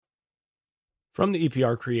From the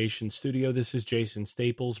EPR Creation Studio, this is Jason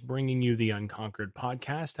Staples bringing you the Unconquered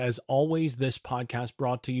podcast. As always, this podcast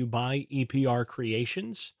brought to you by EPR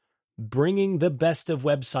Creations, bringing the best of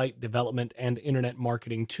website development and internet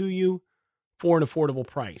marketing to you for an affordable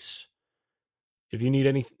price. If you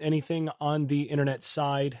need anything on the internet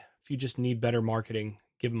side, if you just need better marketing,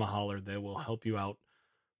 give them a holler. They will help you out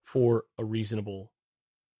for a reasonable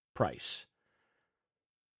price.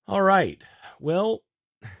 All right. Well,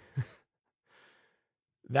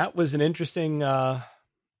 that was an interesting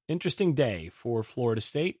day for Florida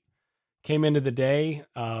State. Came into the day,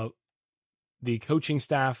 the coaching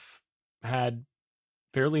staff had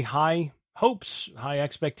fairly high hopes, high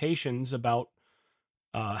expectations about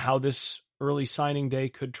how this early signing day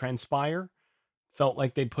could transpire. Felt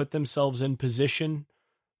like they'd put themselves in position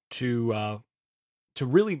to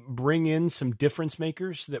really bring in some difference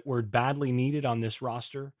makers that were badly needed on this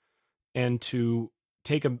roster, and to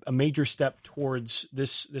take a major step towards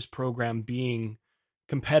this program being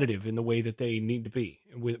competitive in the way that they need to be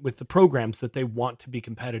with the programs that they want to be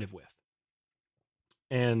competitive with.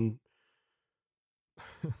 And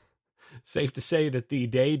safe to say that the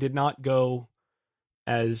day did not go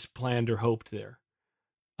as planned or hoped there.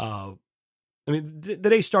 The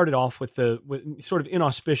day started off with sort of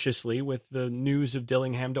inauspiciously with the news of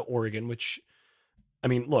Dillingham to Oregon, which,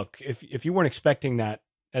 look, if you weren't expecting that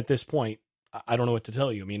at this point, I don't know what to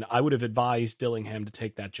tell you. I would have advised Dillingham to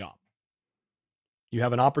take that job. You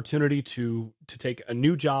have an opportunity to take a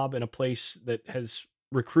new job in a place that has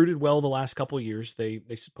recruited well the last couple of years. They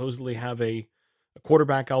supposedly have a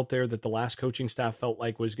quarterback out there that the last coaching staff felt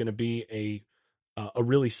like was going to be a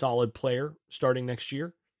really solid player starting next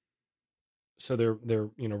year. So they're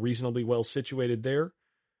reasonably well situated there.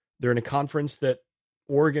 They're in a conference that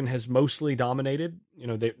Oregon has mostly dominated.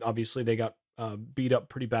 They got beat up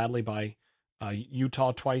pretty badly by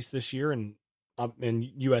Utah twice this year, and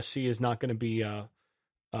USC is not going to be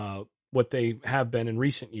what they have been in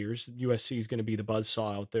recent years. USC is going to be the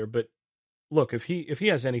buzzsaw out there. But look, if he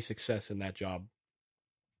has any success in that job,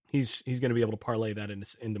 he's going to be able to parlay that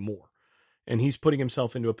into more. And he's putting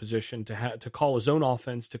himself into a position to call his own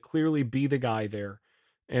offense, to clearly be the guy there,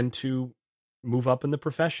 and to move up in the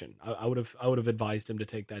profession. I would have advised him to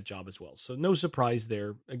take that job as well. So no surprise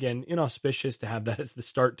there. Again, inauspicious to have that as the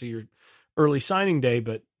start to your early signing day,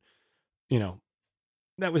 but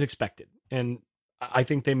that was expected. And I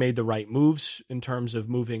think they made the right moves in terms of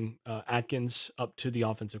moving Atkins up to the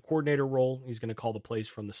offensive coordinator role. He's going to call the plays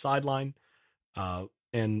from the sideline.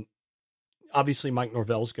 And obviously Mike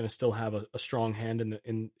Norvell is going to still have a strong hand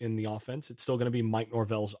in the offense. It's still going to be Mike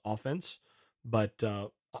Norvell's offense, but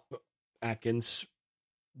Atkins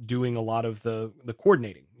doing a lot of the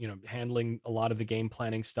coordinating, handling a lot of the game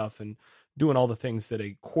planning stuff and doing all the things that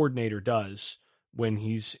a coordinator does when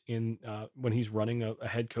he's running a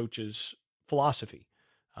head coach's philosophy.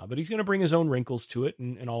 But he's going to bring his own wrinkles to it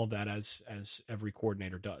and all of that as every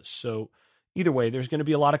coordinator does. So either way, there's going to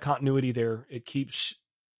be a lot of continuity there. It keeps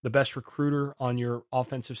the best recruiter on your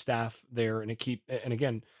offensive staff there. And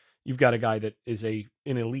again, you've got a guy that is an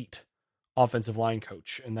elite offensive line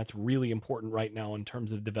coach, and that's really important right now in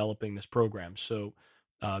terms of developing this program. So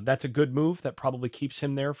that's a good move that probably keeps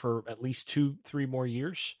him there for at least 2-3 more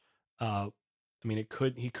years.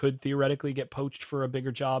 He could theoretically get poached for a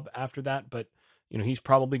bigger job after that, but he's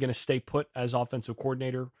probably going to stay put as offensive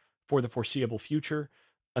coordinator for the foreseeable future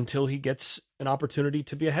until he gets an opportunity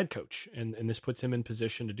to be a head coach. And this puts him in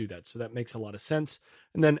position to do that. So that makes a lot of sense.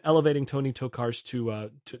 And then elevating Tony Tokarz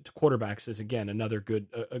to quarterbacks is, again, another good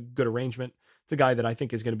arrangement. It's a guy that I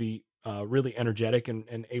think is going to be really energetic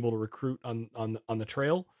and able to recruit on the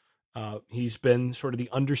trail. He's been sort of the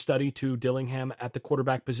understudy to Dillingham at the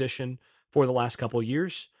quarterback position for the last couple of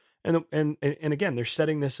years. And again, they're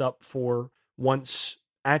setting this up for once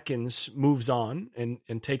Atkins moves on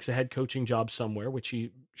and takes a head coaching job somewhere, which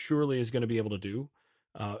he surely is going to be able to do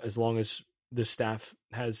as long as the staff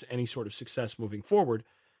has any sort of success moving forward.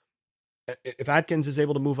 If Atkins is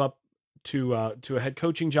able to move up to a head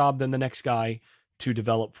coaching job, then the next guy to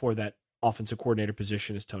develop for that offensive coordinator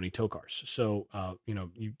position is Tony Tokarz. So,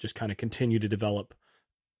 you just kind of continue to develop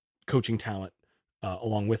coaching talent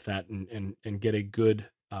along with that and get a good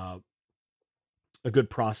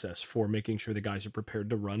process for making sure the guys are prepared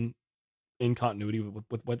to run in continuity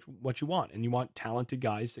with what you want. And you want talented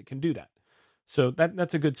guys that can do that. So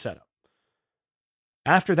that's a good setup.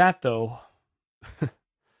 After that, though,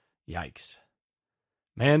 yikes.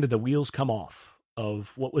 Man, did the wheels come off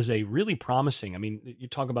of what was a really promising, you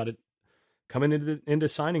talk about it coming into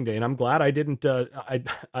signing day, and I'm glad I didn't,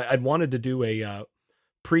 I'd wanted to do a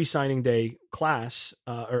pre-signing day class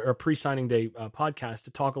or pre-signing day podcast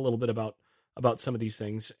to talk a little bit about about some of these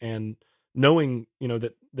things, and knowing,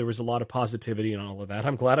 that there was a lot of positivity and all of that,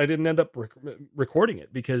 I'm glad I didn't end up recording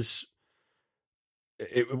it, because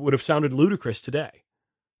it would have sounded ludicrous today.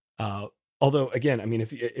 Although, again, I mean,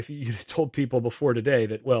 if you told people before today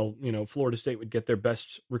that, well, Florida State would get their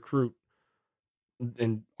best recruit,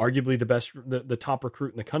 and arguably the top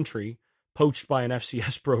recruit in the country, poached by an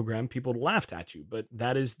FCS program, people laughed at you. But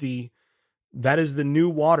that is the new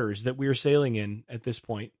waters that we are sailing in at this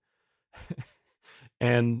point.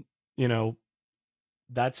 And, there's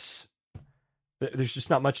just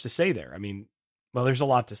not much to say there. I mean, well, there's a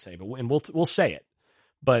lot to say, and we'll say it.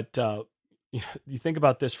 But you think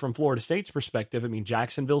about this from Florida State's perspective. I mean,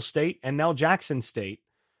 Jacksonville State and now Jackson State,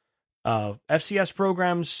 FCS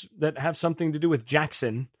programs that have something to do with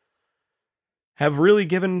Jackson, have really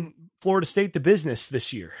given Florida State the business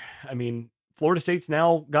this year. I mean, Florida State's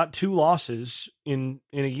now got 2 losses in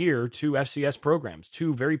a year to FCS programs,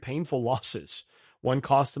 2 very painful losses. One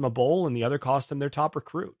cost them a bowl and the other cost them their top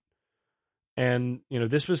recruit. And,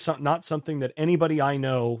 this was not something that anybody I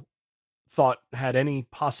know thought had any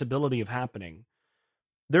possibility of happening.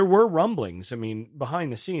 There were rumblings, I mean,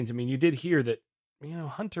 behind the scenes. I mean, you did hear that,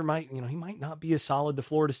 Hunter might, he might not be as solid to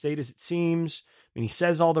Florida State as it seems. I mean, he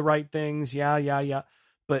says all the right things. Yeah.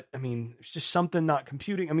 But I mean, it's just something not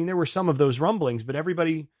computing. I mean, there were some of those rumblings, but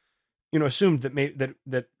everybody, assumed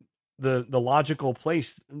that the logical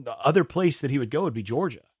place, the other place that he would go would be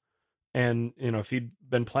Georgia. And, if he'd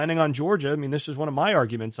been planning on Georgia, I mean, this is one of my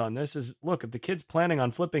arguments on this is, look, if the kid's planning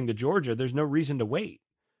on flipping to Georgia, there's no reason to wait.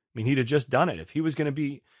 I mean, he'd have just done it. If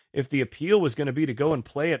the appeal was going to be to go and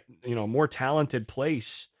play at, a more talented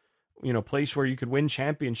place, place where you could win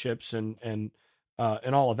championships and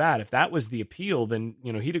all of that. If that was the appeal, then,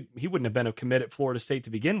 he wouldn't have been a commit at Florida State to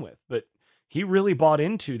begin with. But he really bought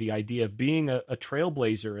into the idea of being a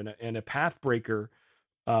trailblazer and a path breaker,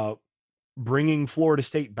 bringing Florida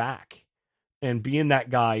State back and being that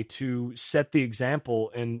guy to set the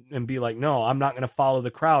example and be like, no, I'm not going to follow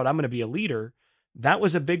the crowd. I'm going to be a leader. That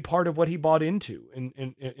was a big part of what he bought into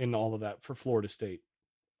in all of that for Florida State.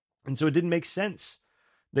 And so it didn't make sense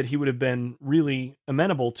that he would have been really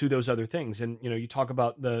amenable to those other things. And, you talk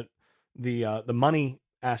about the money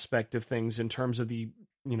aspect of things in terms of the,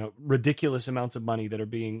 ridiculous amounts of money that are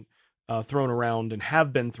being thrown around and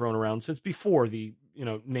have been thrown around since before the,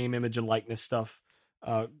 name, image, and likeness stuff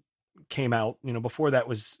came out. Before that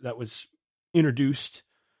was introduced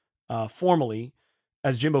formally,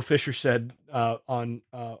 as Jimbo Fisher said on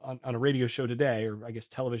a radio show today, or I guess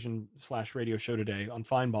television/radio show today on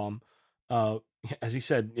Feinbaum. As he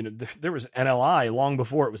said, there was NLI long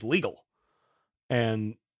before it was legal,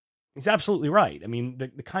 and he's absolutely right. I mean,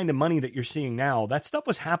 the kind of money that you're seeing now, that stuff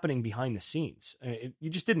was happening behind the scenes. You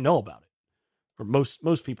just didn't know about it. Or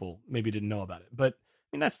most people maybe didn't know about it, but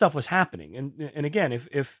I mean, that stuff was happening. And again,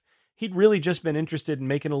 if he'd really just been interested in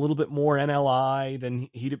making a little bit more NLI, then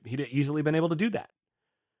he'd easily been able to do that.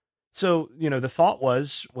 So, the thought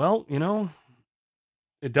was, well,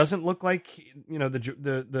 it doesn't look like,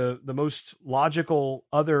 the most logical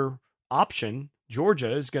other option,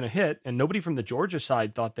 Georgia, is going to hit, and nobody from the Georgia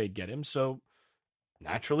side thought they'd get him. So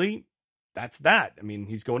naturally, that's that. I mean,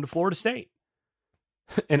 he's going to Florida State.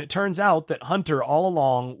 And it turns out that Hunter all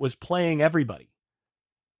along was playing everybody,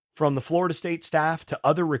 from the Florida State staff to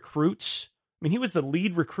other recruits. I mean, he was the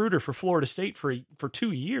lead recruiter for Florida State for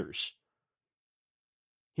 2 years.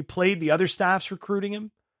 He played the other staffs recruiting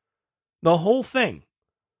him. The whole thing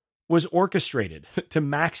was orchestrated to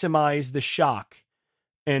maximize the shock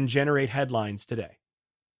and generate headlines today.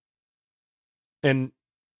 And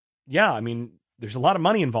yeah, I mean, there's a lot of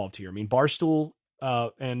money involved here. I mean, Barstool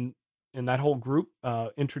and that whole group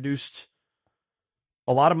introduced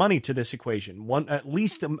a lot of money to this equation. At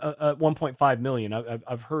least 1.5 million.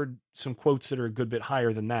 I've heard some quotes that are a good bit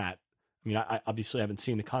higher than that. I mean, I obviously haven't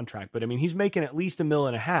seen the contract, but I mean, he's making at least $1.5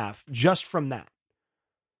 million just from that.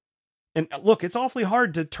 And look, it's awfully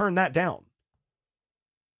hard to turn that down.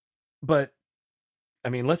 But I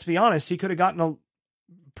mean, let's be honest, he could have gotten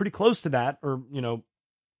pretty close to that, or,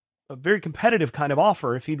 a very competitive kind of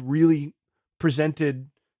offer if he'd really presented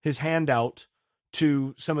his hand out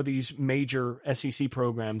to some of these major SEC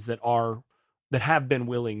programs that have been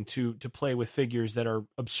willing to play with figures that are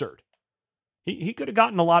absurd. He could have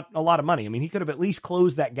gotten a lot of money. I mean, he could have at least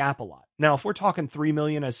closed that gap a lot. Now, if we're talking $3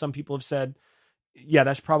 million, as some people have said, yeah,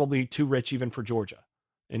 that's probably too rich even for Georgia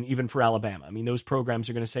and even for Alabama. I mean, those programs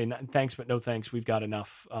are going to say, thanks, but no thanks. We've got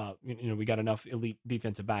enough, we got enough elite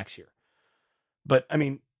defensive backs here. But I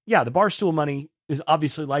mean, yeah, the Barstool money is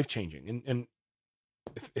obviously life-changing. And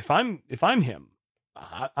if I'm him,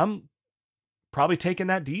 I'm probably taking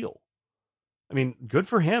that deal. I mean, good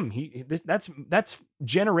for him. That's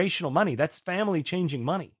generational money. That's family changing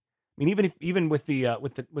money. I mean, even with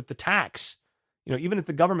the tax, even if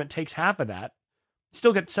the government takes half of that, you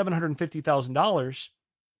still get $750,000,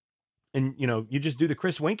 and you just do the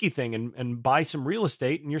Chris Winkie thing and buy some real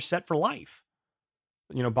estate, and you're set for life.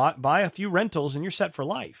 Buy a few rentals, and you're set for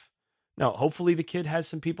life. Now, hopefully, the kid has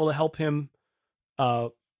some people to help him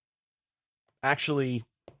actually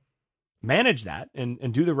manage that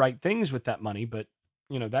and do the right things with that money. But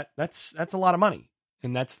that's a lot of money,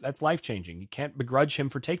 and that's life changing. You can't begrudge him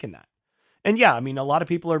for taking that. And yeah, I mean, a lot of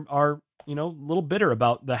people are a little bitter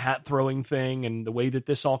about the hat throwing thing and the way that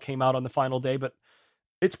this all came out on the final day, but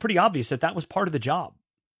it's pretty obvious that was part of the job.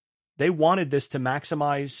 They wanted this to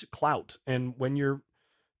maximize clout, and when you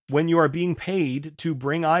are being paid to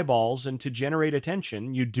bring eyeballs and to generate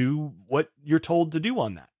attention, you do what you're told to do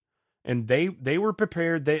on that. And they were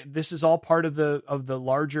prepared. This is all part of the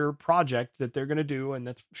larger project that they're going to do, and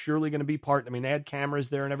that's surely going to be part. I mean, they had cameras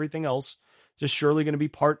there and everything else. Just surely going to be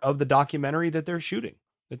part of the documentary that they're shooting,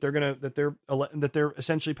 that they're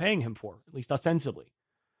essentially paying him for, at least ostensibly.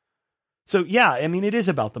 So yeah, I mean, it is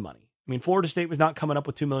about the money. I mean, Florida State was not coming up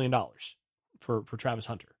with $2 million for Travis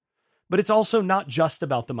Hunter. But it's also not just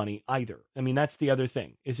about the money either. I mean, that's the other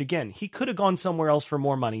thing, is again, he could have gone somewhere else for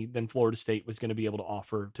more money than Florida State was going to be able to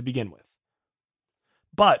offer to begin with.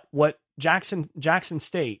 But what Jackson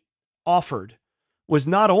State offered was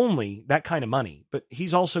not only that kind of money, but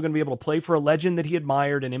he's also going to be able to play for a legend that he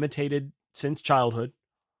admired and imitated since childhood.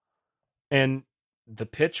 And the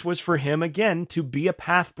pitch was for him, again, to be a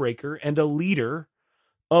pathbreaker and a leader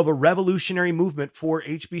of a revolutionary movement for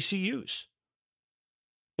HBCUs.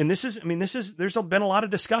 And there's been a lot of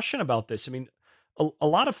discussion about this. I mean, a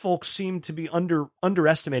lot of folks seem to be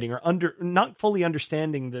underestimating or not fully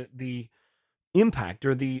understanding the impact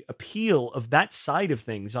or the appeal of that side of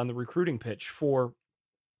things on the recruiting pitch for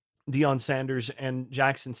Deion Sanders and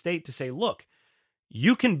Jackson State to say, look,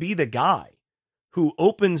 you can be the guy who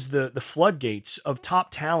opens the floodgates of top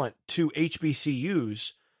talent to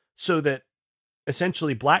HBCUs so that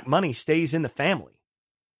essentially black money stays in the family.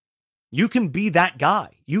 You can be that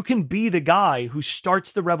guy. You can be the guy who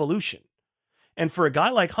starts the revolution. And for a guy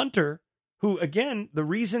like Hunter, who, again, the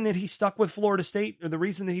reason that he stuck with Florida State, or the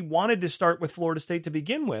reason that he wanted to start with Florida State to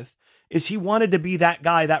begin with, is he wanted to be that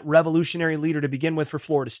guy, that revolutionary leader to begin with for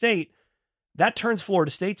Florida State. That turns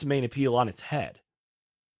Florida State's main appeal on its head.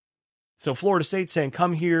 So Florida State's saying,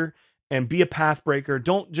 come here and be a pathbreaker.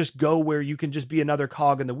 Don't just go where you can just be another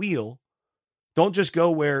cog in the wheel. Don't just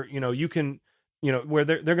go where, you can, where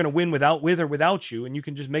they're going to win with or without you, and you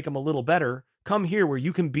can just make them a little better. Come here where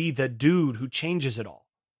you can be the dude who changes it all.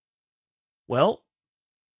 Well,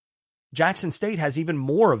 Jackson State has even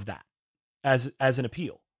more of that as an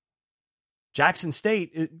appeal. Jackson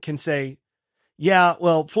State can say, yeah,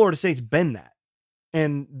 well, Florida State's been that.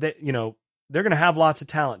 And that, they're going to have lots of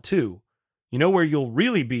talent too. You know where you'll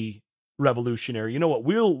really be revolutionary. You know what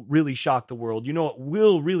will really shock the world. You know what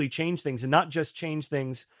will really change things, and not just change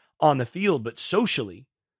things on the field, but socially.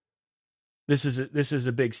 This is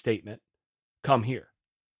a big statement. Come here.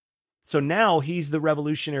 So now he's the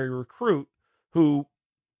revolutionary recruit who,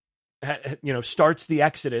 starts the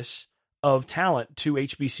exodus of talent to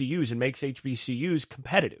HBCUs and makes HBCUs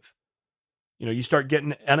competitive. You start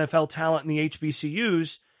getting NFL talent in the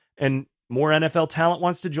HBCUs, and more NFL talent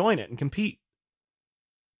wants to join it and compete.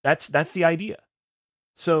 That's the idea.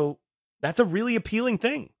 So that's a really appealing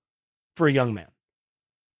thing for a young man.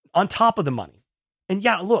 On top of the money. And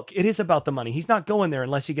yeah, look, it is about the money. He's not going there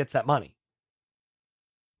unless he gets that money.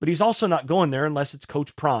 But he's also not going there unless it's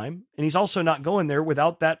Coach Prime. And he's also not going there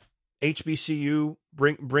without that HBCU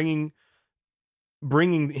bringing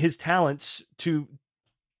his talents to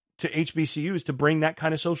HBCUs to bring that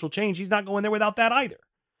kind of social change. He's not going there without that either.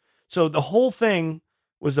 So the whole thing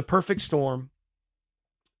was the perfect storm.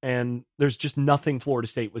 And there's just nothing Florida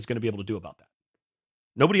State was going to be able to do about that.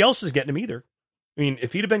 Nobody else was getting him either. I mean,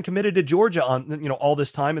 if he'd have been committed to Georgia on, all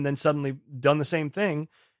this time and then suddenly done the same thing,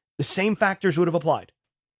 the same factors would have applied.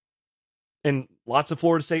 And lots of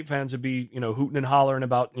Florida State fans would be, hooting and hollering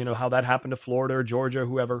about, how that happened to Florida or Georgia or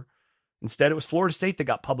whoever. Instead, it was Florida State that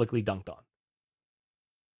got publicly dunked on.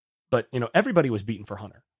 But, everybody was beating for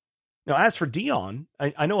Hunter. Now, as for Deion,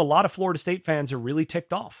 I know a lot of Florida State fans are really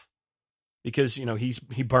ticked off because,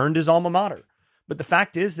 he burned his alma mater. But the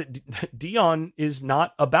fact is that Deion is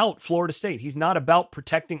not about Florida State. He's not about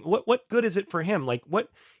protecting. What good is it for him?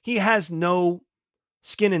 He has no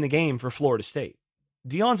skin in the game for Florida State.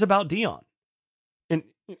 Deion's about Deion. And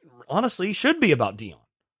honestly, he should be about Deion.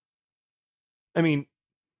 I mean,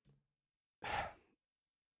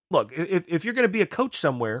 look, if you're going to be a coach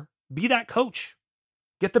somewhere, be that coach.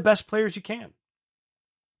 Get the best players you can.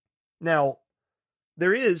 Now,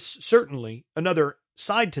 there is certainly another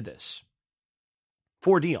side to this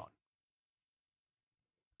for Dion.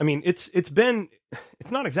 I mean, it's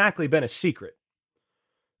not exactly been a secret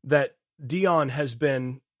that Dion has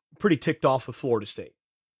been pretty ticked off with Florida State.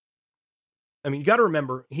 I mean, you got to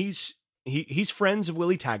remember, he's friends of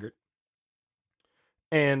Willie Taggart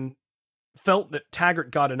and felt that Taggart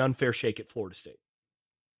got an unfair shake at Florida State.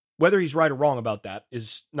 Whether he's right or wrong about that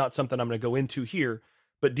is not something I'm going to go into here,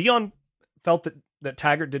 but Dion felt that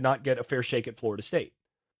Taggart did not get a fair shake at Florida State.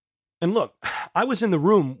 And look, I was in the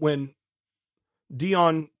room when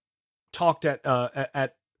Dion talked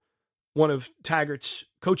at one of Taggart's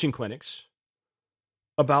coaching clinics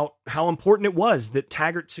about how important it was that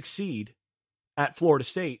Taggart succeed at Florida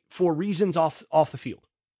State for reasons off the field.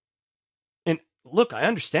 And look, I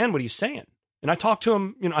understand what he's saying. And I talked to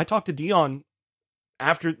him, I talked to Dion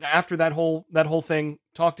after that whole thing,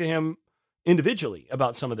 talked to him individually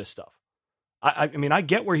about some of this stuff. I mean, I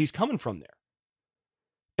get where he's coming from there.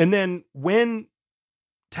 And then when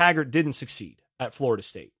Taggart didn't succeed at Florida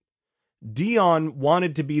State, Dion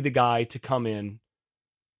wanted to be the guy to come in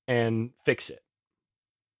and fix it.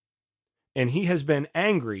 And he has been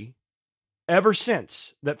angry ever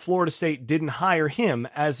since that Florida State didn't hire him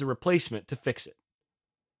as the replacement to fix it.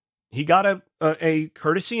 He got a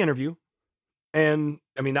courtesy interview, and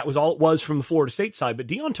I mean, that was all it was from the Florida State side, but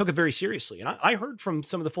Dion took it very seriously. And I heard from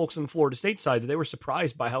some of the folks on the Florida State side that they were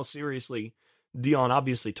surprised by how seriously Dion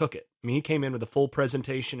obviously took it. I mean, he came in with a full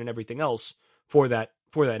presentation and everything else for that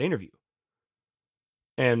interview.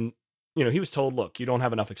 And, he was told, look, you don't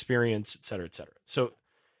have enough experience, et cetera, et cetera. So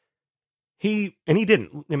he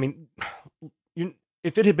didn't. I mean,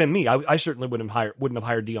 if it had been me, I certainly wouldn't have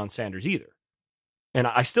hired Deion Sanders either. And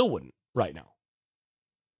I still wouldn't right now.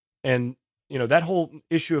 And, that whole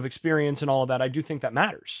issue of experience and all of that, I do think that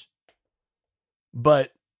matters.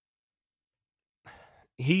 But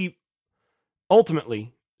he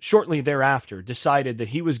ultimately, shortly thereafter, decided that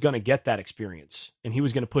he was going to get that experience and he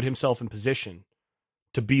was going to put himself in position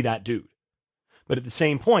to be that dude. But at the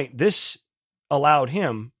same point, this allowed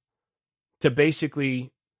him to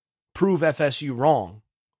basically prove FSU wrong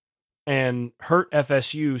and hurt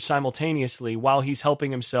FSU simultaneously while he's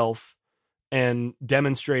helping himself and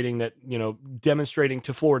demonstrating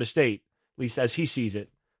to Florida State, at least as he sees it,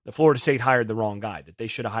 that Florida State hired the wrong guy, that they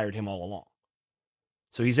should have hired him all along.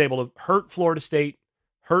 So he's able to hurt Florida State,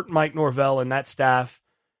 hurt Mike Norvell and that staff,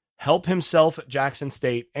 help himself at Jackson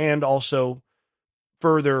State, and also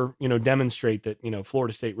further, demonstrate that,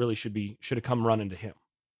 Florida State really should have come running to him.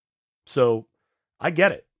 So I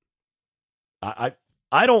get it. I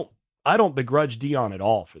don't begrudge Dion at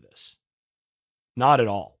all for this. Not at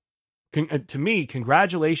all. To me,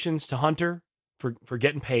 congratulations to Hunter for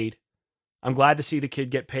getting paid. I'm glad to see the kid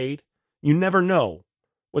get paid. You never know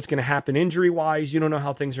what's going to happen injury-wise. You don't know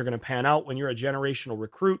how things are going to pan out when you're a generational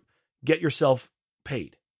recruit. Get yourself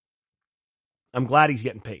paid. I'm glad he's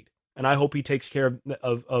getting paid, and I hope he takes care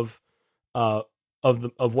of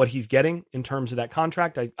what he's getting in terms of that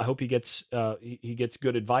contract. I hope he gets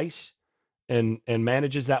good advice and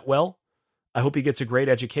manages that well. I hope he gets a great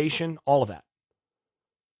education. All of that.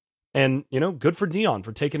 And, good for Dion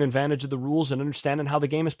for taking advantage of the rules and understanding how the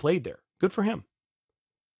game is played there. Good for him.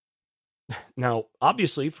 Now,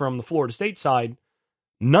 obviously, from the Florida State side,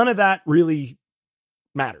 none of that really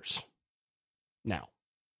matters now.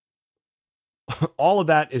 All of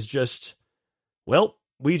that is just, well,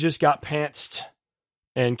 we just got pantsed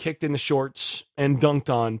and kicked in the shorts and dunked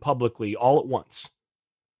on publicly all at once.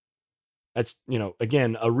 That's,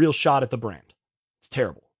 again, a real shot at the brand. It's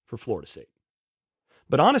terrible for Florida State.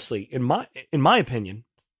 But honestly, in my opinion,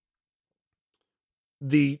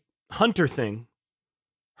 the Hunter thing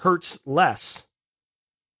hurts less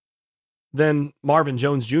than Marvin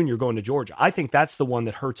Jones Jr. going to Georgia. I think that's the one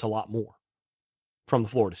that hurts a lot more from the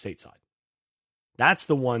Florida State side. That's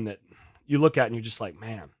the one that you look at and you're just like,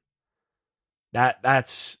 man,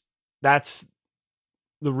 that's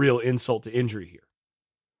the real insult to injury here.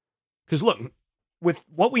 Because look, with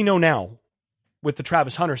what we know now, with the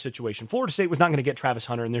Travis Hunter situation, Florida State was not going to get Travis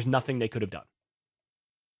Hunter, and there's nothing they could have done.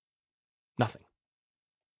 Nothing.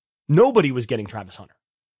 Nobody was getting Travis Hunter.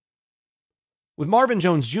 With Marvin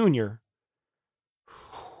Jones Jr.,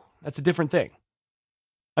 that's a different thing.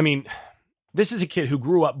 I mean, this is a kid who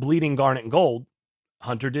grew up bleeding garnet and gold.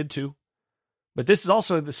 Hunter did too. But this is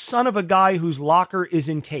also the son of a guy whose locker is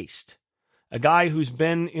encased. A guy who's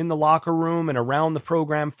been in the locker room and around the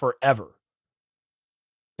program forever.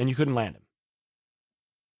 And you couldn't land him.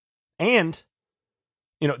 And,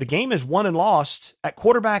 the game is won and lost at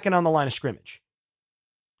quarterback and on the line of scrimmage.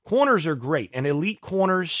 Corners are great, and elite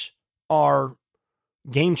corners are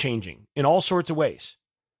game-changing in all sorts of ways.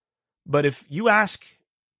 But if you ask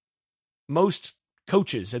most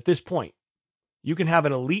coaches at this point, you can have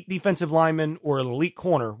an elite defensive lineman or an elite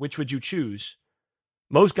corner, which would you choose?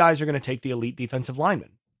 Most guys are going to take the elite defensive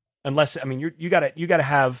lineman. Unless, I mean, you gotta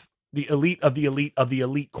have the elite of the elite of the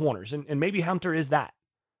elite corners. And maybe Hunter is that.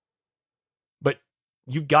 But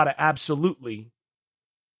you've got to absolutely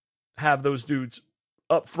have those dudes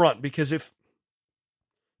up front, because if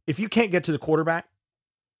you can't get to the quarterback,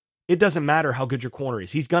 it doesn't matter how good your corner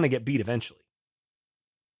is. He's going to get beat eventually.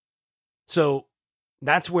 So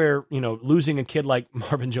that's where, losing a kid like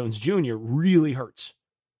Marvin Jones Jr. really hurts.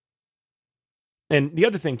 And the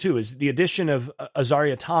other thing, too, is the addition of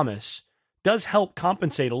Azaria Thomas does help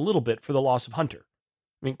compensate a little bit for the loss of Hunter.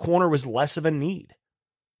 I mean, corner was less of a need.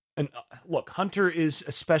 And look, Hunter is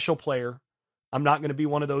a special player. I'm not going to be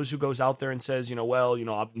one of those who goes out there and says, now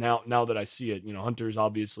that I see it, Hunter is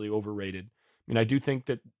obviously overrated. I mean, I do think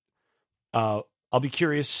that I'll be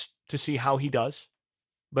curious to see how he does.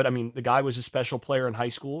 But, I mean, the guy was a special player in high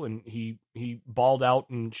school, and he balled out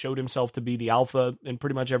and showed himself to be the alpha in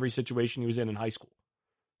pretty much every situation he was in high school.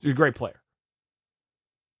 He's a great player.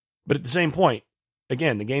 But at the same point,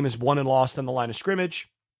 again, the game is won and lost on the line of scrimmage.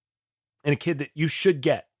 And a kid that you should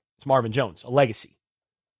get is Marvin Jones, a legacy.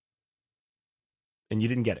 And you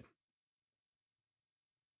didn't get him.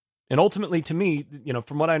 And ultimately, to me,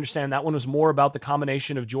 from what I understand, that one was more about the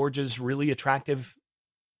combination of Georgia's really attractive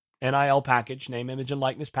NIL package, name, image, and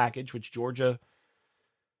likeness package, which Georgia,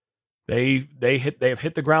 they have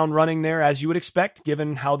hit the ground running there, as you would expect,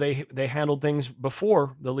 given how they handled things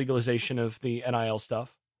before the legalization of the NIL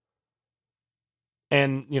stuff.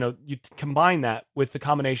 And, you combine that with the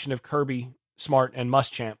combination of Kirby, Smart, and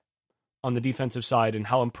Muschamp on the defensive side, and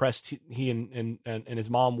how impressed he and his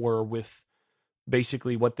mom were with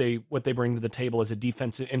basically what they bring to the table as a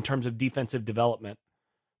defensive, in terms of defensive development.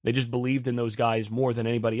 They just believed in those guys more than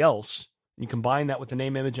anybody else. You combine that with the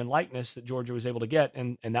name, image, and likeness that Georgia was able to get,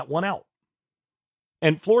 and that won out.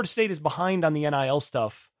 And Florida State is behind on the NIL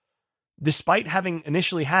stuff, despite having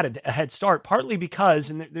initially had a head start, partly because,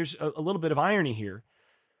 and there's a little bit of irony here,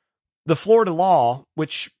 the Florida law,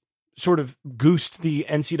 which sort of goosed the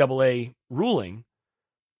NCAA ruling,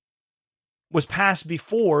 was passed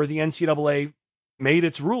before the NCAA made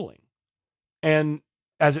its ruling. And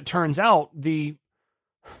as it turns out, the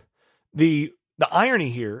irony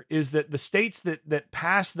here is that the states that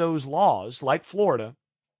passed those laws, like Florida,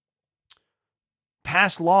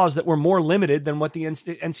 passed laws that were more limited than what the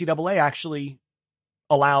NCAA actually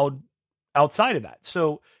allowed outside of that.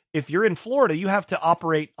 So if you're in Florida, you have to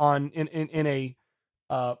operate in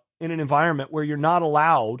an environment where you're not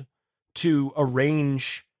allowed to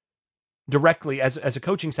arrange directly as a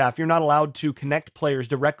coaching staff. You're not allowed to connect players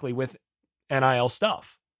directly with NIL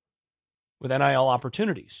stuff, with NIL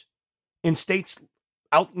opportunities. In states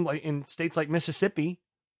like Mississippi,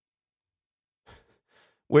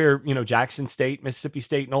 where, Jackson State, Mississippi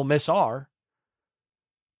State, and Ole Miss are,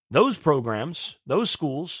 those programs, those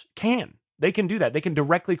schools they can do that. They can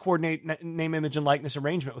directly coordinate name, image, and likeness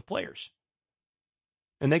arrangement with players.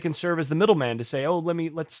 And they can serve as the middleman to say,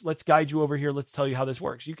 let's guide you over here. Let's tell you how this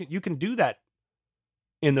works. You can do that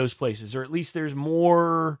in those places, or at least there's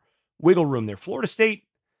more wiggle room there. Florida State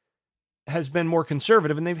has been more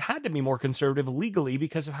conservative, and they've had to be more conservative legally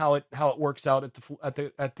because of how it works out at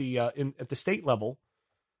the state level.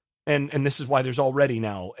 And this is why there's already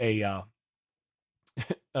now a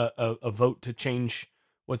vote to change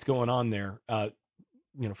what's going on there.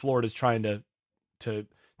 Florida's trying to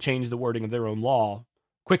change the wording of their own law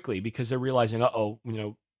quickly because they're realizing, UF,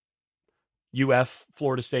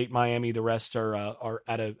 Florida State, Miami, the rest are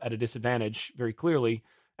at a disadvantage very clearly,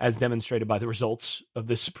 as demonstrated by the results of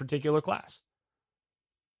this particular class.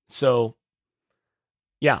 So,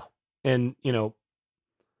 yeah. And,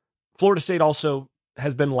 Florida State also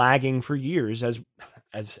has been lagging for years, as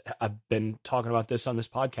I've been talking about this on this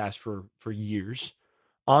podcast for years,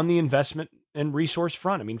 on the investment and resource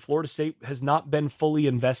front. I mean, Florida State has not been fully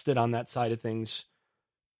invested on that side of things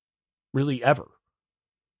really ever.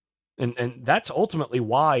 And that's ultimately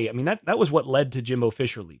why, that was what led to Jimbo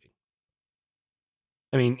Fisher leaving.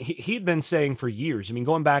 He had been saying for years,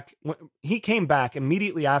 going back, he came back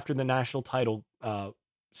immediately after the national title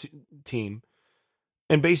team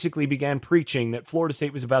and basically began preaching that Florida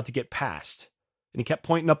State was about to get passed. And he kept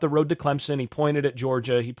pointing up the road to Clemson. He pointed at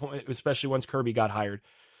Georgia. He pointed, especially once Kirby got hired.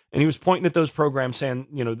 And he was pointing at those programs saying,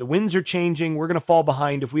 the winds are changing. We're going to fall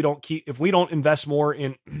behind if we don't invest more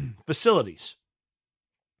in facilities.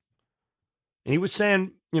 And he was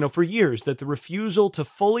saying for years that the refusal to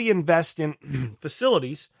fully invest in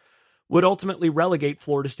facilities would ultimately relegate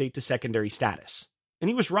Florida State to secondary status. And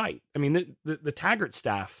he was right. I mean, the Taggart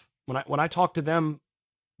staff, when I talked to them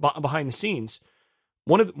behind the scenes,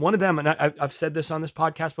 one of them, and I've said this on this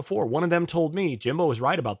podcast before, one of them told me Jimbo was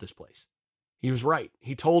right about this place. He was right.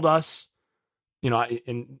 He told us,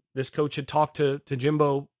 and this coach had talked to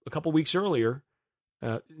Jimbo a couple weeks earlier,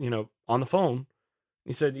 on the phone.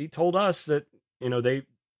 He told us that, they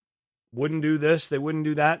wouldn't do this, they wouldn't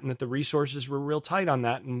do that, and that the resources were real tight on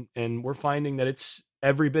that. And we're finding that it's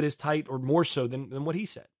every bit as tight or more so than what he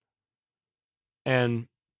said. And,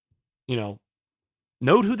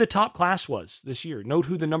 note who the top class was this year. Note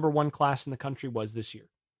who the number one class in the country was this year.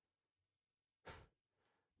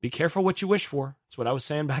 Be careful what you wish for. That's what I was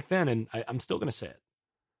saying back then, and I'm still going to say it.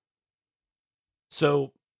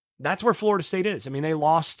 So that's where Florida State is. I mean, they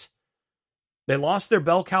lost their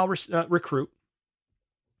bell cow recruit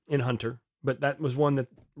in Hunter, but that was one that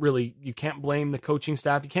really you can't blame the coaching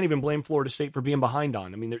staff. You can't even blame Florida State for being behind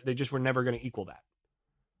on. I mean, they just were never going to equal that.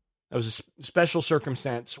 That was a special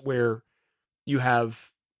circumstance where you have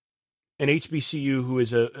an HBCU who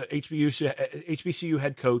is a HBCU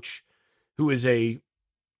head coach who is a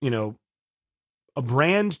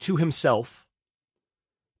brand to himself,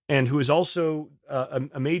 and who is also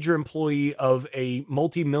a major employee of a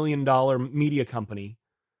multi-million-dollar media company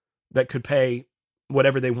that could pay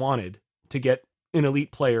whatever they wanted to get an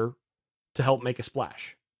elite player to help make a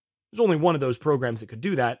splash. There's only one of those programs that could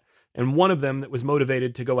do that, and one of them that was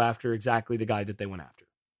motivated to go after exactly the guy that they went after.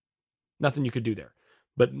 Nothing you could do there.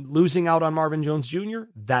 But losing out on Marvin Jones Jr.,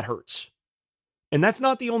 that hurts. And that's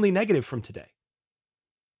not the only negative from today.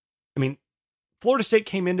 I mean, Florida State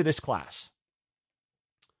came into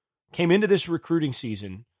this recruiting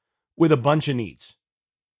season with a bunch of needs.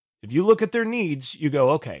 If you look at their needs, you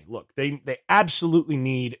go, okay, look, they absolutely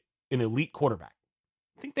need an elite quarterback.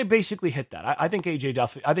 I think they basically hit that. I think A.J.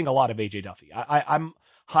 Duffy, I think a lot of A.J. Duffy. I'm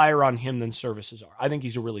higher on him than services are. I think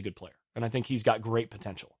he's a really good player, and I think he's got great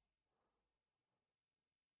potential.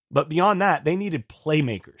 But beyond that, they needed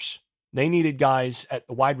playmakers. They needed guys at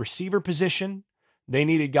the wide receiver position. They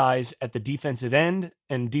needed guys at the defensive end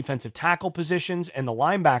and defensive tackle positions and the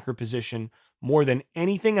linebacker position more than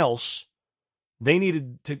anything else. They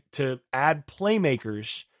needed to add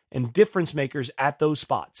playmakers and difference makers at those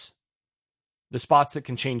spots. The spots that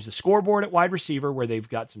can change the scoreboard at wide receiver, where they've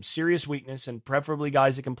got some serious weakness, and preferably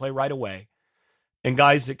guys that can play right away, and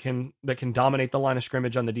guys that can dominate the line of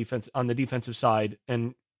scrimmage on the defensive side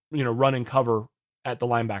and run and cover at the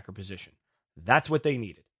linebacker position. That's what they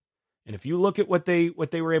needed. And if you look at what they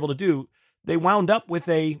were able to do, they wound up with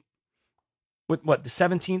the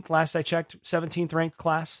 17th, last I checked, 17th ranked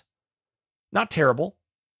class. Not terrible.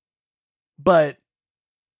 But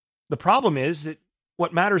the problem is that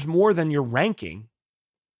what matters more than your ranking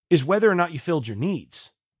is whether or not you filled your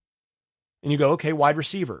needs. And you go, okay, wide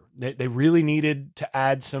receiver. They really needed to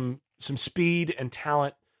add some speed and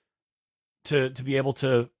talent to be able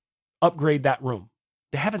to upgrade that room.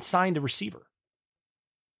 They haven't signed a receiver.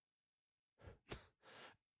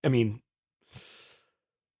 I mean,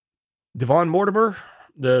 Devon Mortimer,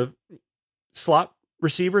 the slot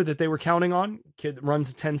receiver that they were counting on, kid that runs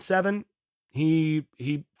a 10-7, he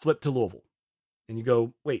flipped to Louisville. And you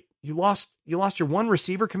go, wait, you lost your one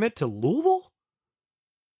receiver commit to Louisville?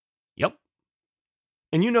 Yep.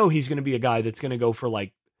 And he's going to be a guy that's going to go for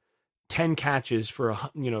like 10 catches for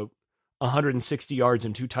 160 yards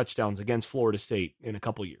and 2 touchdowns against Florida State in a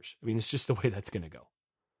couple years. I mean, it's just the way that's going to go.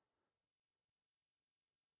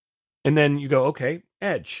 And then you go, okay,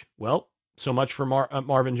 edge. Well, so much for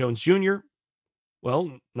Marvin Jones Jr.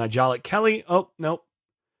 Well, Nigel Kelly. Oh, no.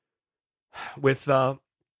 With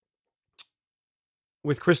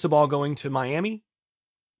Cristobal going to Miami,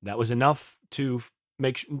 that was enough to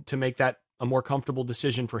make that a more comfortable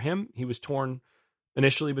decision for him. He was torn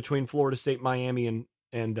initially between Florida State, Miami,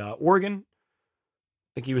 and Oregon.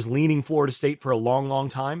 I think he was leaning Florida State for a long, long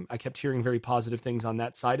time. I kept hearing very positive things on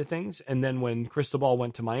that side of things. And then when Cristobal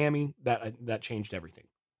went to Miami, that changed everything.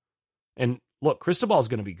 And look, Cristobal is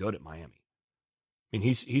going to be good at Miami. I mean,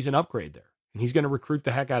 he's an upgrade there, and he's going to recruit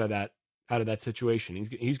the heck out of that situation.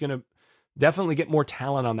 He's going to definitely get more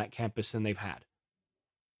talent on that campus than they've had.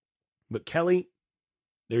 But Kelly,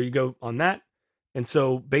 there you go on that. And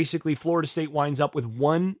so basically Florida State winds up with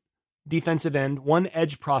one defensive end, one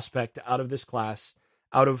edge prospect out of this class,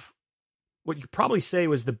 out of what you probably say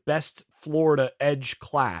was the best Florida edge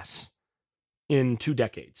class in 2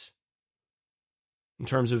 decades in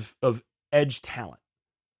terms of edge talent.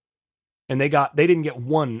 And they didn't get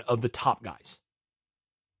one of the top guys.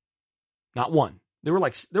 Not one. There were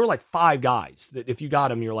like five guys that if you got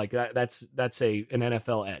them, you're like, that's an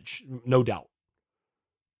NFL edge, no doubt.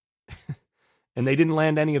 And they didn't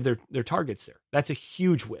land any of their targets there. That's a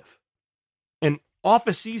huge whiff. And off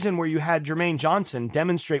a season where you had Jermaine Johnson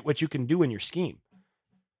demonstrate what you can do in your scheme.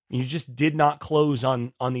 You just did not close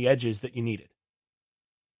on the edges that you needed.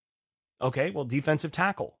 Okay, well, defensive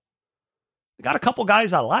tackle. They got a couple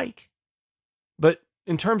guys I like, but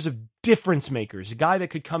in terms of difference makers, a guy that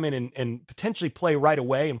could come in and potentially play right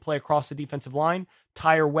away and play across the defensive line,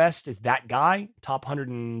 Tyre West is that guy, top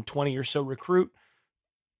 120 or so recruit,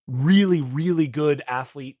 really, really good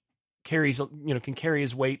athlete, can carry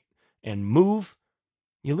his weight and move.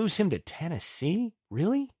 You lose him to Tennessee?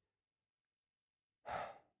 Really?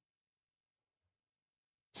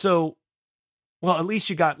 So, well, at least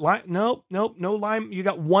you got no line. You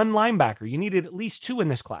got one linebacker. You needed at least two in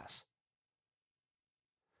this class.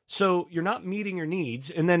 So you're not meeting your needs.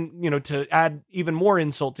 And then, to add even more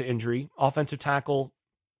insult to injury, offensive tackle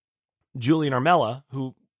Julian Armella,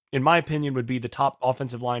 who, in my opinion, would be the top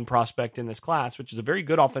offensive line prospect in this class, which is a very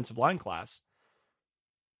good offensive line class.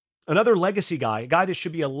 Another legacy guy, a guy that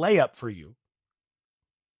should be a layup for you,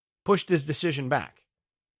 pushed his decision back.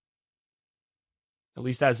 At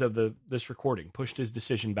least as of this recording, pushed his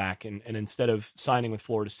decision back and instead of signing with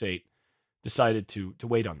Florida State, decided to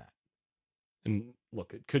wait on that. And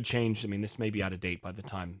look, it could change. I mean, this may be out of date by the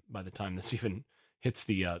time this even hits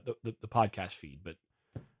the podcast feed. But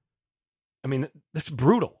I mean, that's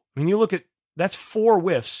brutal. I mean, you look at that's four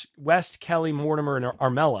whiffs: West, Kelly, Mortimer, and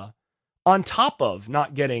Armella, on top of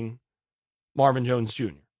not getting Marvin Jones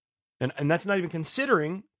Jr. And that's not even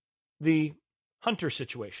considering the Hunter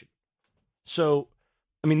situation. So,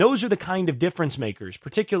 I mean, those are the kind of difference makers,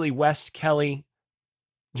 particularly West, Kelly,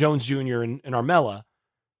 Jones Jr., and Armella,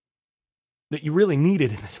 that you really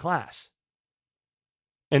needed in this class.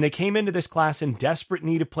 And they came into this class in desperate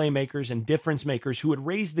need of playmakers and difference makers who would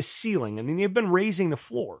raise the ceiling. I mean, they've been raising the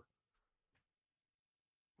floor.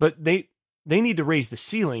 But they need to raise the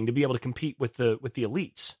ceiling to be able to compete with the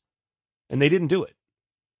elites. And they didn't do it.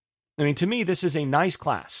 I mean, to me, this is a nice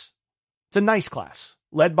class. It's a nice class,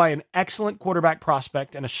 led by an excellent quarterback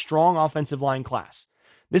prospect and a strong offensive line class.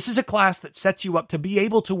 This is a class that sets you up to be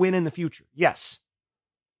able to win in the future. Yes.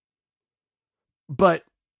 But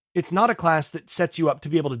it's not a class that sets you up to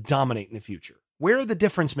be able to dominate in the future. Where are the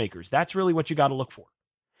difference makers? That's really what you got to look for.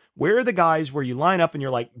 Where are the guys where you line up and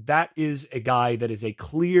you're like, that is a guy that is a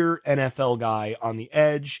clear NFL guy on the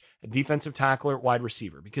edge, a defensive tackle or wide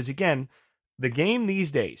receiver? Because again, the game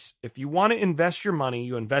these days, if you want to invest your money,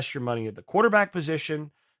 you invest your money at the quarterback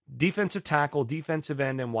position, defensive tackle, defensive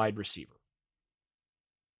end, and wide receiver.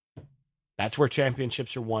 That's where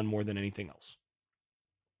championships are won more than anything else.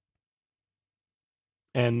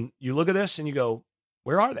 And you look at this and you go,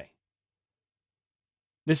 where are they?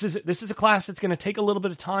 This is a class that's going to take a little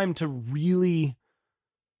bit of time to really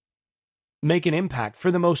make an impact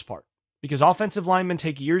for the most part, because offensive linemen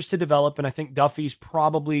take years to develop, and I think Duffy's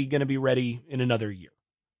probably going to be ready in another year.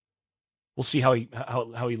 We'll see how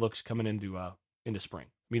he looks coming into spring.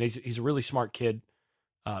 I mean, he's a really smart kid,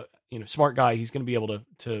 smart guy. He's going to be able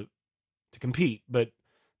to compete, but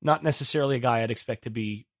not necessarily a guy I'd expect to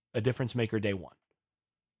be a difference maker day one.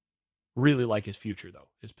 Really like his future though,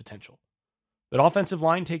 his potential. But offensive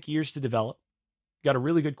line take years to develop. You got a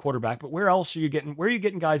really good quarterback, but where else are you getting? Where are you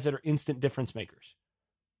getting guys that are instant difference makers?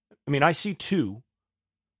 I mean, I see two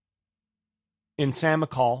in Sam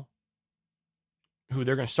McCall, who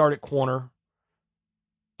they're going to start at corner,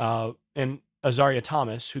 and Azaria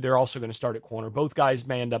Thomas, who they're also going to start at corner. Both guys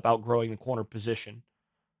may end up outgrowing the corner position,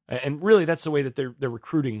 and really that's the way that they're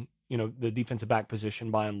recruiting. The defensive back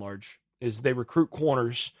position by and large is they recruit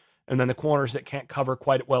corners. And then the corners that can't cover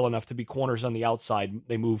quite well enough to be corners on the outside,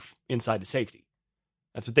 they move inside to safety.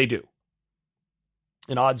 That's what they do.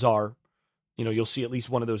 And odds are, you'll see at least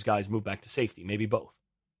one of those guys move back to safety, maybe both.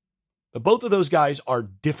 But both of those guys are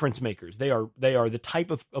difference makers. They are the type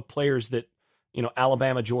of players that,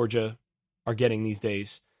 Alabama, Georgia are getting these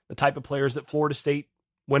days. The type of players that Florida State,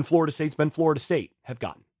 when Florida State's been Florida State, have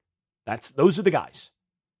gotten. Those are the guys.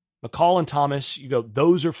 McCall and Thomas, you go,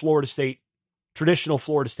 those are Florida State, traditional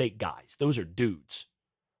Florida State guys. Those are dudes.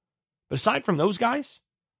 But aside from those guys,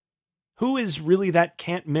 who is really that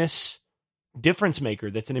can't miss difference maker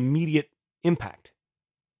that's an immediate impact?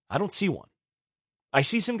 I don't see one. I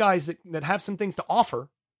see some guys that have some things to offer.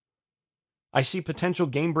 I see potential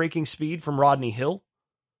game-breaking speed from Rodney Hill.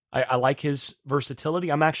 I like his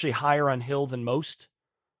versatility. I'm actually higher on Hill than most.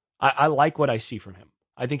 I like what I see from him.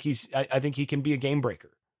 I think he can be a game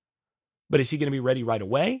breaker. But is he going to be ready right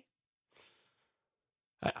away?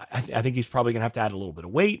 I think he's probably going to have to add a little bit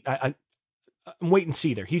of weight. wait and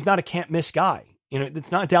see there. He's not a can't miss guy.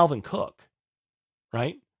 It's not Dalvin Cook,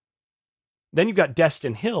 right? Then you've got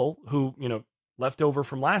Destin Hill, who, left over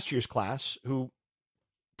from last year's class, who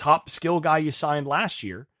top skill guy you signed last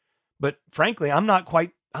year. But frankly,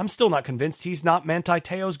 I'm still not convinced he's not Manti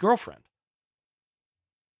Te'o's girlfriend.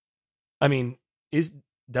 I mean,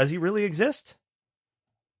 does he really exist?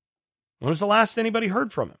 When was the last anybody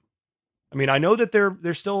heard from him? I mean, I know that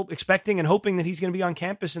they're still expecting and hoping that he's going to be on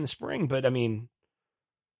campus in the spring, but I mean,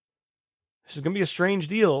 this is going to be a strange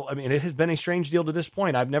deal. I mean, it has been a strange deal to this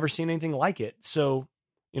point. I've never seen anything like it. So,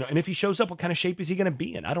 and if he shows up, what kind of shape is he going to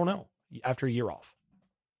be in? I don't know. After a year off,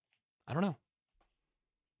 I don't know.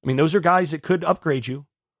 I mean, those are guys that could upgrade you,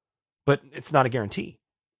 but it's not a guarantee.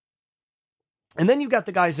 And then you've got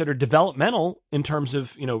the guys that are developmental in terms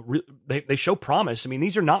of, they show promise. I mean,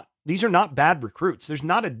 these are not bad recruits. There's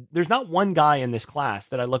not one guy in this class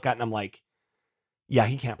that I look at and I'm like, yeah,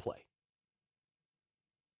 he can't play.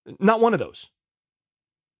 Not one of those.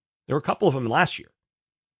 There were a couple of them last year.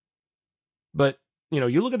 But,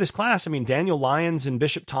 you look at this class, I mean, Daniel Lyons and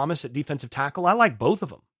Bishop Thomas at defensive tackle, I like both of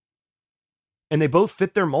them. And they both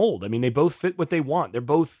fit their mold. I mean, they both fit what they want. They're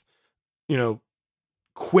both,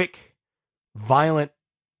 quick, violent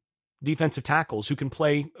defensive tackles who can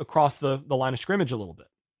play across the line of scrimmage a little bit.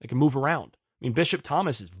 They can move around. I mean, Bishop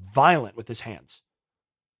Thomas is violent with his hands.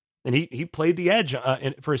 And he played the edge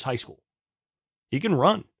for his high school. He can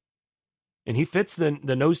run. And he fits the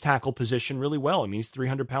nose tackle position really well. I mean, he's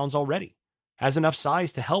 300 pounds already. Has enough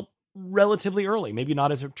size to help relatively early. Maybe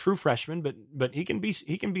not as a true freshman, but he can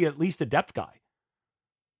be at least a depth guy.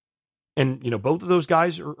 And, both of those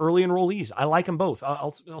guys are early enrollees. I like them both.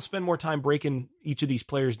 I'll spend more time breaking each of these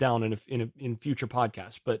players down in future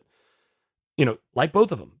podcasts. But, like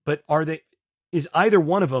both of them. But is either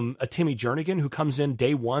one of them a Timmy Jernigan who comes in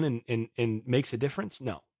day one and makes a difference?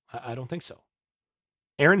 No, I don't think so.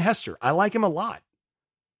 Aaron Hester, I like him a lot.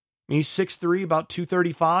 I mean, he's 6'3", about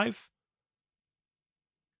 235.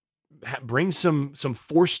 Brings some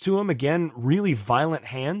force to him. Again, really violent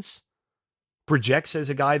hands. Projects as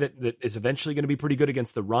a guy that is eventually going to be pretty good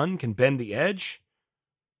against the run, can bend the edge.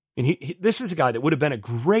 And this is a guy that would have been a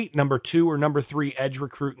great number 2 or number 3 edge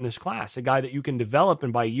recruit in this class, a guy that you can develop,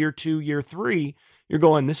 and by year 2, year 3, you're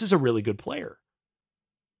going, this is a really good player.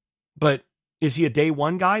 But is he a day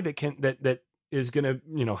one guy that is going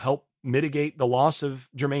to, help mitigate the loss of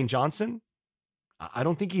Jermaine Johnson? I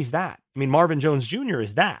don't think he's that. I mean, Marvin Jones Jr.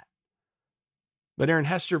 is that. But Aaron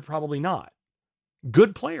Hester, probably not.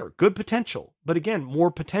 Good player, good potential. But again,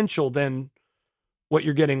 more potential than what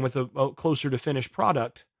you're getting with a closer to finished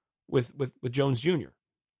product with Jones Jr.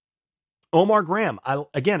 Omar Graham,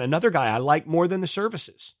 again, another guy I like more than the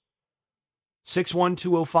services. 6'1",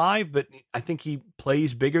 205, but I think he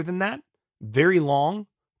plays bigger than that. Very long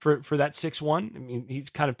for that 6'1". I mean,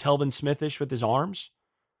 he's kind of Telvin Smith-ish with his arms.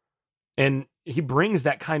 And he brings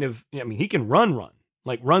that kind of, he can run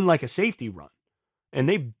like a safety run. And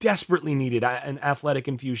they've desperately needed an athletic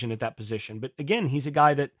infusion at that position. But again, he's a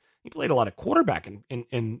guy that he played a lot of quarterback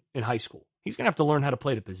in high school. He's going to have to learn how to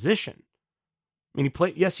play the position. I mean, he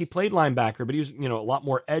played linebacker, but he was, a lot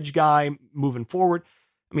more edge guy moving forward.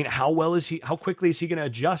 I mean, how quickly is he going to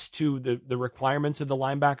adjust to the requirements of the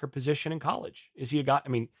linebacker position in college? Is he a guy? I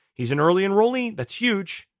mean, he's an early enrollee. That's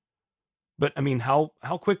huge. But I mean, how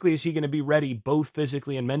quickly is he going to be ready, both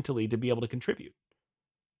physically and mentally, to be able to contribute?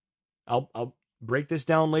 I'll break this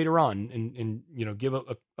down later on and give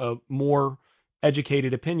a more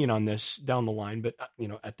educated opinion on this down the line. But,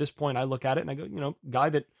 at this point I look at it and I go, guy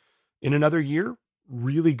that in another year,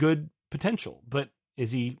 really good potential, but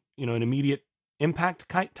is he, an immediate impact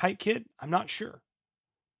type kid? I'm not sure.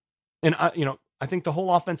 And I think the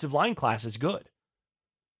whole offensive line class is good.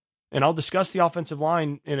 And I'll discuss the offensive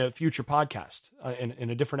line in a future podcast, in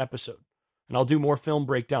a different episode. And I'll do more film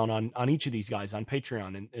breakdown on each of these guys on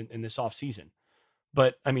Patreon in this off season.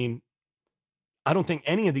 But I mean, I don't think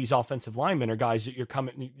any of these offensive linemen are guys that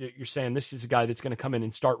you're saying this is a guy that's going to come in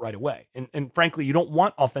and start right away. And frankly, you don't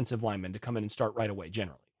want offensive linemen to come in and start right away.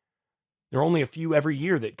 Generally, there are only a few every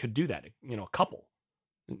year that could do that. A couple.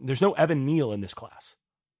 There's no Evan Neal in this class,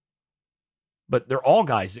 but they're all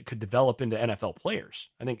guys that could develop into NFL players.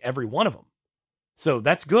 I think every one of them. So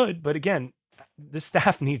that's good. But again, this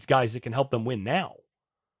staff needs guys that can help them win now.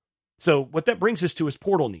 So what that brings us to is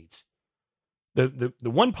portal needs. The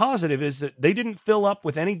one positive is that they didn't fill up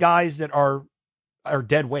with any guys that are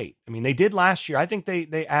dead weight. I mean, they did last year. I think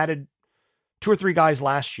they added 2 or 3 guys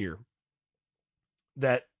last year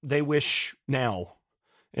that they wish now.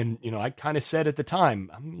 And, I kind of said at the time,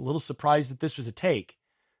 I'm a little surprised that this was a take.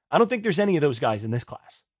 I don't think there's any of those guys in this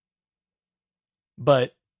class.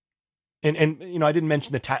 But And I didn't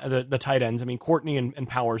mention the tight ends. I mean, Courtney and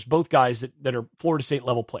Powers, both guys that are Florida State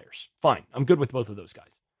level players. Fine, I'm good with both of those guys.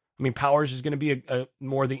 I mean, Powers is going to be a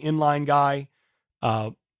more the inline guy.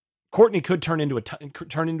 Courtney could turn into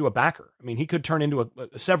a backer. I mean, he could turn into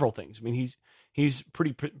several things. I mean, he's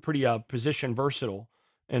pretty position versatile,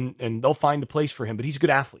 and they'll find a place for him. But he's a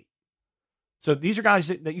good athlete. So these are guys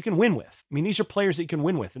that you can win with. I mean, these are players that you can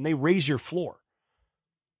win with, and they raise your floor.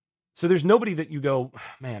 So there's nobody that you go,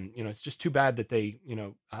 man, it's just too bad that they,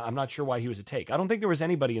 I'm not sure why he was a take. I don't think there was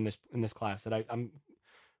anybody in this class that I'm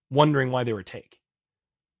wondering why they were a take.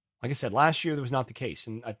 Like I said, last year, that was not the case.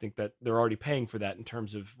 And I think that they're already paying for that in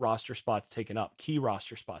terms of roster spots taken up, key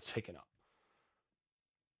roster spots taken up.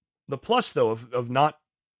 The plus, though, of not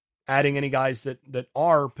adding any guys that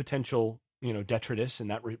are potential, detritus in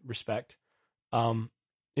that respect,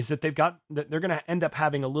 is that they're going to end up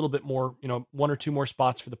having a little bit more, one or two more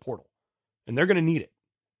spots for the portal. And they're going to need it.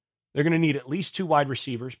 They're going to need at least 2 wide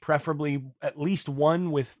receivers, preferably at least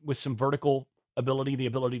one with some vertical ability, the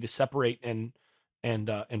ability to separate and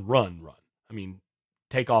run. I mean,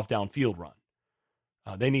 take off downfield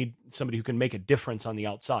run. They need somebody who can make a difference on the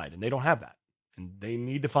outside, and they don't have that. And they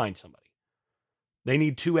need to find somebody. They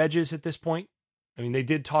need 2 edges at this point. I mean, they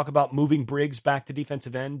did talk about moving Briggs back to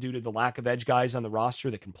defensive end due to the lack of edge guys on the roster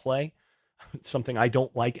that can play. It's something I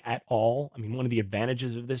don't like at all. I mean, one of the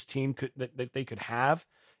advantages of this team that they could have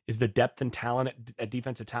is the depth and talent at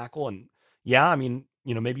defensive tackle. And yeah, I mean,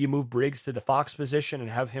 maybe you move Briggs to the Fox position and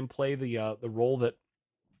have him play the role that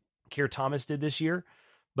Keir Thomas did this year.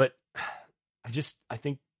 But I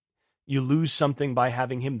think you lose something by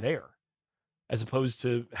having him there, as opposed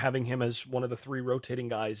to having him as one of the 3 rotating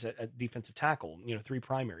guys at defensive tackle, 3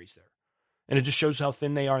 primaries there. And it just shows how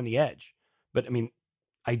thin they are on the edge. But I mean,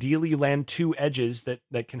 ideally you land 2 edges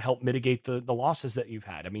that can help mitigate the losses that you've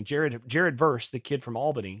had. I mean, Jared Verse, the kid from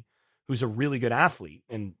Albany, who's a really good athlete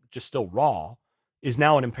and just still raw, is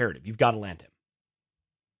now an imperative. You've got to land him.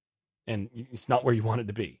 And it's not where you want it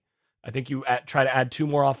to be. I think you try to add 2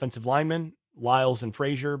 more offensive linemen, Lyles and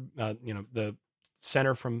Frazier, the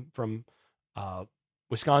center from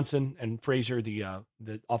Wisconsin, and Frazier, the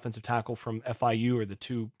offensive tackle from FIU, are the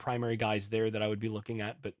 2 primary guys there that I would be looking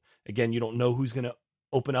at. But again, you don't know who's going to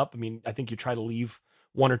open up. I mean, I think you try to leave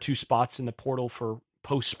 1 or 2 spots in the portal for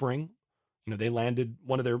post-spring. They landed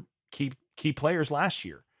one of their key players last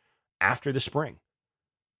year after the spring.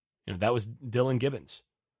 That was Dylan Gibbons.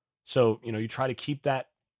 So, you try to keep that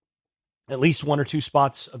at least 1 or 2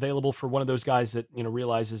 spots available for one of those guys that,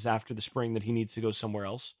 realizes after the spring that he needs to go somewhere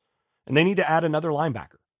else. And they need to add another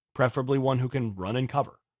linebacker, preferably one who can run and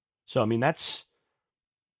cover. So, I mean, that's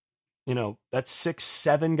 6,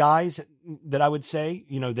 7 guys that I would say,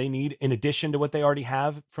 they need in addition to what they already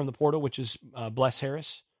have from the portal, which is Bless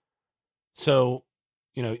Harris. So,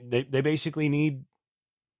 they basically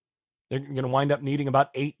they're going to wind up needing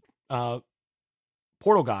about 8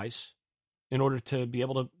 portal guys in order to be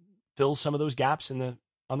able to fill some of those gaps on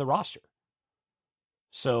the roster.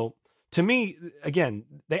 So to me, again,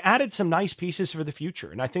 they added some nice pieces for the future.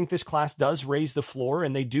 And I think this class does raise the floor,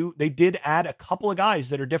 and they did add a couple of guys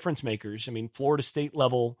that are difference makers. I mean, Florida State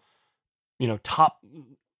level, top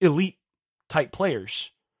elite type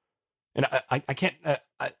players. And I can't,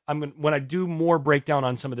 when I do more breakdown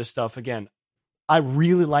on some of this stuff, again, I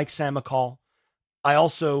really like Sam McCall. I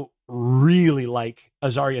also really like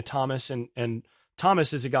Azaria Thomas, and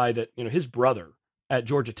Thomas is a guy that, his brother at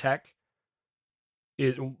Georgia Tech,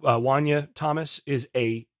 Wanya Thomas, is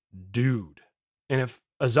a dude. And if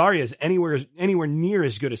Azaria is anywhere near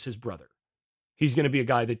as good as his brother, he's going to be a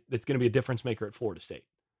guy that's going to be a difference maker at Florida State.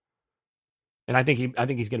 And I think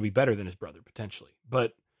he's going to be better than his brother potentially.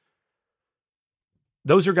 But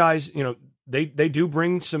those are guys, they do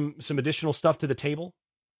bring some additional stuff to the table.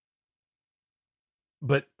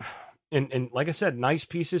 But and like I said, nice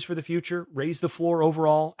pieces for the future, raise the floor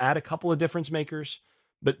overall, add a couple of difference makers.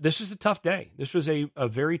 But this was a tough day. This was a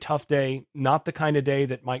very tough day, not the kind of day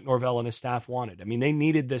that Mike Norvell and his staff wanted. I mean, they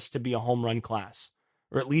needed this to be a home run class,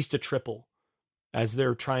 or at least a triple, as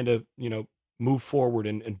they're trying to, move forward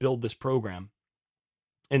and build this program.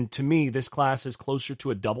 And to me, this class is closer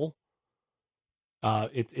to a double.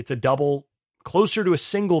 It's a double, closer to a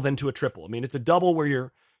single than to a triple. I mean, it's a double where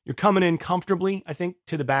you're coming in comfortably, I think,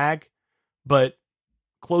 to the bag, but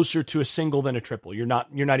closer to a single than a triple. You're not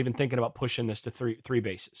even thinking about pushing this to three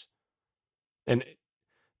bases. And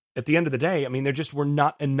at the end of the day, I mean, there just were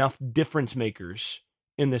not enough difference makers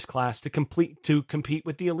in this class to compete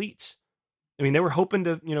with the elites. I mean, they were hoping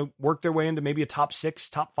to, work their way into maybe a top 6,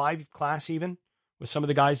 top 5 class, even with some of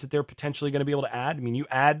the guys that they're potentially going to be able to add. I mean, you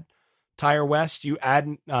add Tyre West, you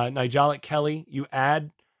add Nigel Kelly, you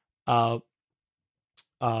add Marvin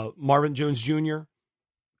Jones Jr.,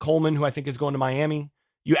 Coleman, who I think is going to Miami.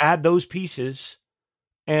 You add those pieces,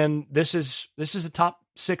 and this is a top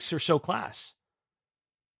 6 or so class.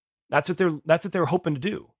 That's what they're hoping to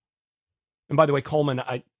do. And by the way, Coleman,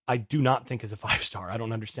 I do not think is a 5-star. I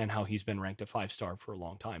don't understand how he's been ranked a 5-star for a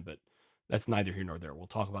long time, but that's neither here nor there. We'll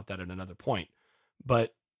talk about that at another point.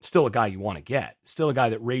 But still a guy you want to get. Still a guy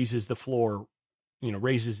that raises the floor,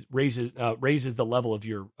 raises the level of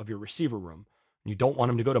your receiver room. You don't want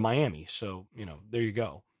him to go to Miami, so there you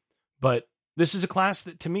go. But this is a class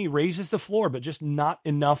that to me raises the floor, but just not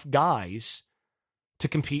enough guys to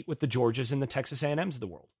compete with the Georgias and the Texas A&Ms of the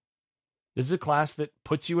world. This is a class that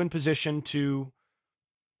puts you in position to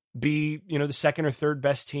be, the second or third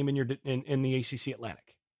best team in the ACC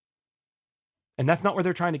Atlantic. And that's not where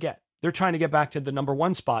they're trying to get. They're trying to get back to the number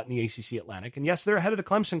 1 spot in the ACC Atlantic. And yes, they're ahead of the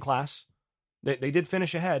Clemson class. They did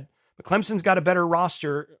finish ahead, but Clemson's got a better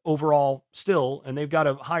roster overall still, and they've got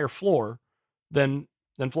a higher floor than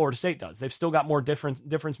Florida State does. They've still got more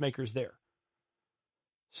difference makers there.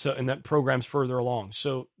 So, and that program's further along.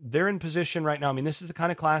 So they're in position right now. I mean, this is the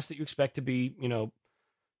kind of class that you expect to be,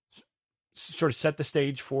 sort of set the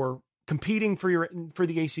stage for competing for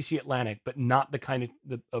the ACC Atlantic, but not the kind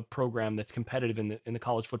of program that's competitive in the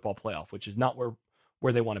college football playoff, which is not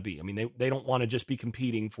where they want to be. I mean, they don't want to just be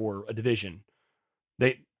competing for a division.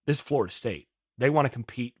 This is Florida State. They want to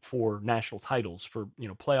compete for national titles, for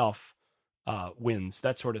playoff wins,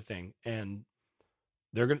 that sort of thing, and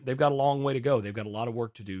they've got a long way to go. They've got a lot of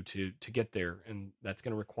work to do to get there, and that's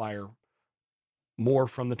going to require more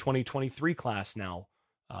from the 2023 class now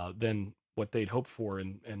than what they'd hoped for,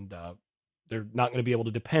 and they're not going to be able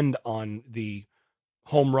to depend on the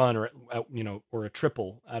home run or a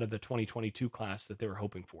triple out of the 2022 class that they were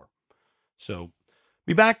hoping for. So,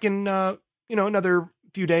 be back in another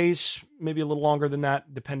few days, maybe a little longer than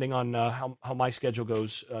that, depending on how my schedule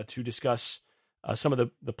goes, to discuss some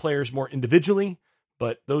of the players more individually.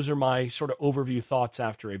 But those are my sort of overview thoughts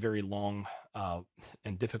after a very long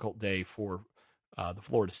and difficult day for the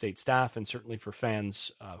Florida State staff, and certainly for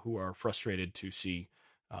fans who are frustrated to see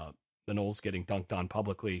the Noles getting dunked on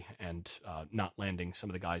publicly and not landing some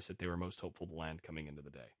of the guys that they were most hopeful to land coming into the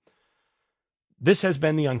day. This has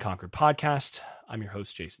been the Unconquered Podcast. I'm your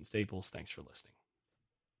host, Jason Staples. Thanks for listening.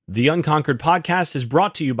 The Unconquered Podcast is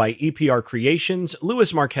brought to you by EPR Creations,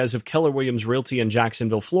 Louis Marquez of Keller Williams Realty in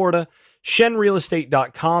Jacksonville, Florida,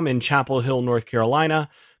 ShenRealEstate.com in Chapel Hill, North Carolina,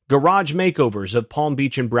 Garage Makeovers of Palm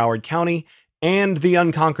Beach and Broward County, and the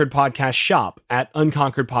Unconquered Podcast shop at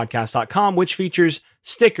unconqueredpodcast.com, which features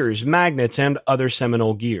stickers, magnets, and other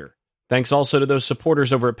Seminole gear. Thanks also to those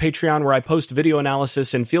supporters over at Patreon, where I post video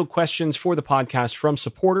analysis and field questions for the podcast from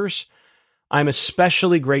supporters. I'm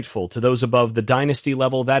especially grateful to those above the Dynasty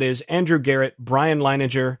level, that is Andrew Garrett, Brian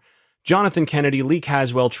Leininger, Jonathan Kennedy, Lee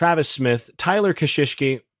Caswell, Travis Smith, Tyler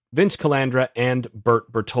Kashishki, Vince Calandra, and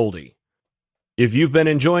Bert Bertoldi. If you've been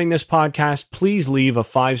enjoying this podcast, please leave a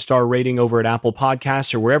 5-star rating over at Apple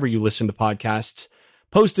Podcasts or wherever you listen to podcasts.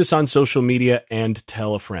 Post us on social media and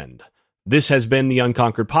tell a friend. This has been the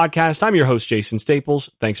Unconquered Podcast. I'm your host, Jason Staples.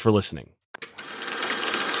 Thanks for listening.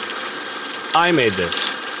 I made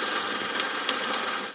this.